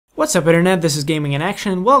What's up Internet, this is Gaming in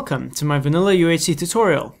Action and welcome to my vanilla UHC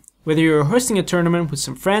tutorial. Whether you're hosting a tournament with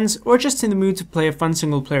some friends or just in the mood to play a fun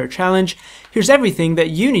single player challenge, here's everything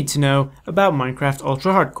that you need to know about Minecraft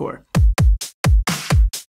Ultra Hardcore.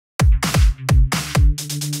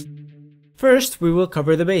 First, we will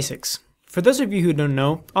cover the basics. For those of you who don't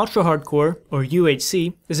know, Ultra Hardcore, or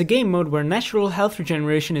UHC, is a game mode where natural health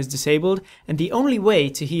regeneration is disabled and the only way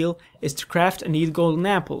to heal is to craft and eat golden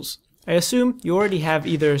apples. I assume you already have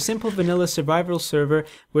either a simple vanilla survival server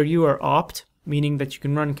where you are opt, meaning that you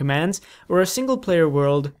can run commands, or a single player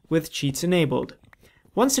world with cheats enabled.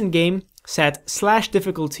 Once in game, set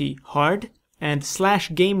 /difficulty hard and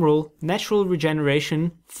 /gamerule natural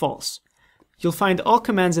regeneration false. You'll find all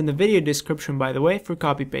commands in the video description, by the way, for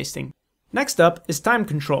copy pasting. Next up is time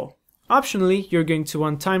control. Optionally, you're going to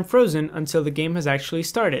want time frozen until the game has actually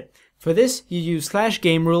started. For this, you use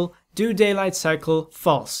 /gamerule doDaylightCycle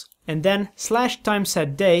false, and then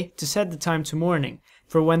 /timesetDay to set the time to morning,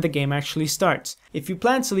 for when the game actually starts. If you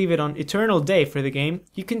plan to leave it on eternal day for the game,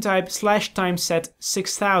 you can type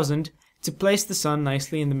 /timeset6000 to place the sun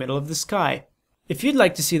nicely in the middle of the sky. If you'd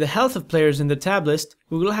like to see the health of players in the tab list,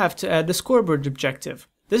 we will have to add the scoreboard objective.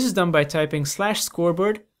 This is done by typing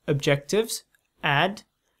 /scoreboard objectives add,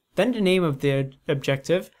 then the name of the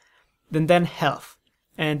objective, then health.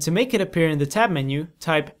 And to make it appear in the tab menu,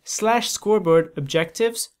 type /scoreboard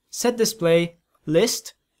objectives setdisplay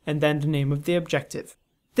list and then the name of the objective.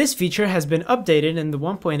 This feature has been updated in the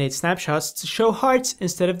 1.8 snapshots to show hearts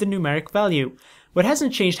instead of the numeric value. What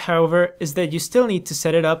hasn't changed, however, is that you still need to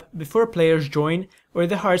set it up before players join, or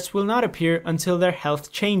the hearts will not appear until their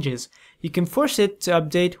health changes. You can force it to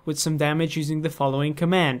update with some damage using the following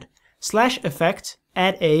command: /effect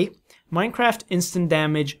add a Minecraft instant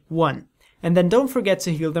damage 1. And then don't forget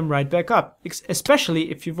to heal them right back up, especially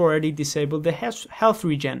if you've already disabled the health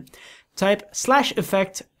regen. Type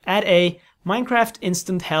 /effect add a Minecraft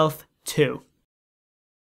instant health 2.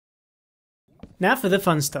 Now for the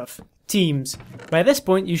fun stuff. Teams. By this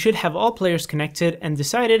point you should have all players connected and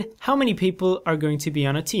decided how many people are going to be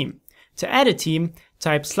on a team. To add a team,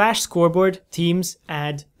 type /scoreboard teams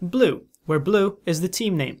add blue, where blue is the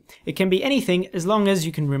team name. It can be anything as long as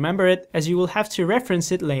you can remember it, as you will have to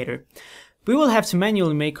reference it later. We will have to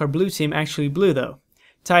manually make our blue team actually blue though.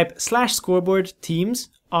 Type /scoreboard teams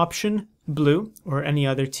option blue, or any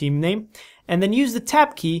other team name, and then use the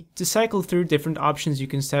tab key to cycle through different options you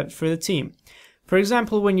can set for the team. For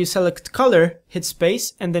example, when you select color, hit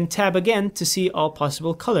space and then tab again to see all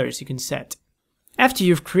possible colors you can set. After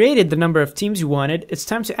you've created the number of teams you wanted, it's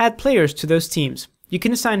time to add players to those teams. You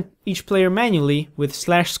can assign each player manually with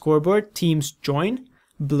 /scoreboard teams join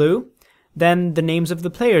blue, then the names of the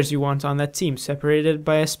players you want on that team separated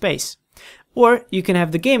by a space. Or you can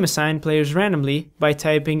have the game assign players randomly by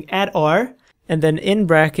typing add r and then in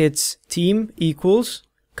brackets team equals,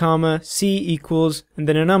 comma, c equals, and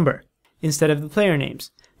then a number instead of the player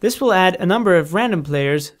names. This will add a number of random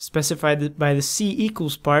players specified by the c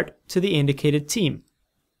equals part to the indicated team.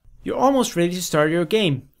 You're almost ready to start your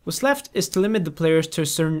game. What's left is to limit the players to a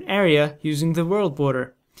certain area using the world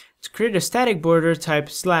border. To create a static border, type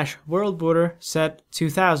 /worldborder set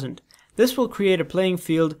 2000. This will create a playing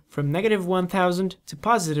field from -1000 to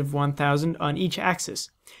 +1000 on each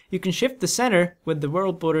axis. You can shift the center with the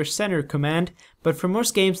worldborder center command, but for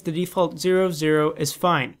most games the default 00 is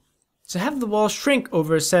fine. To have the wall shrink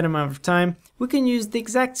over a set amount of time, we can use the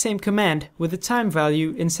exact same command with a time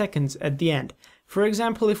value in seconds at the end. For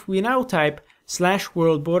example, if we now type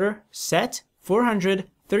 /worldborder set 400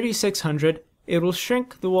 3600, it will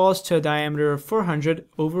shrink the walls to a diameter of 400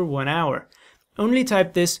 over 1 hour. Only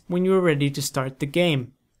type this when you are ready to start the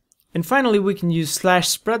game. And finally we can use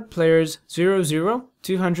 /spreadplayers 00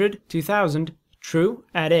 200 2000 true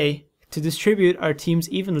add a to distribute our teams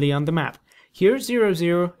evenly on the map. Here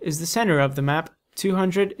 00 is the center of the map,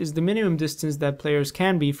 200 is the minimum distance that players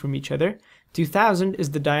can be from each other, 2000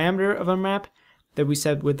 is the diameter of a map that we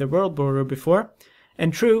set with the world border before,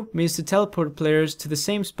 and true means to teleport players to the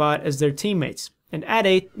same spot as their teammates, and add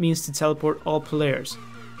a means to teleport all players.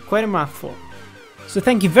 Quite a mouthful. So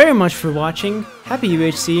thank you very much for watching, happy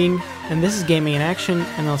UHCing, and this is Gaming in Action,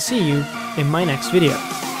 and I'll see you in my next video.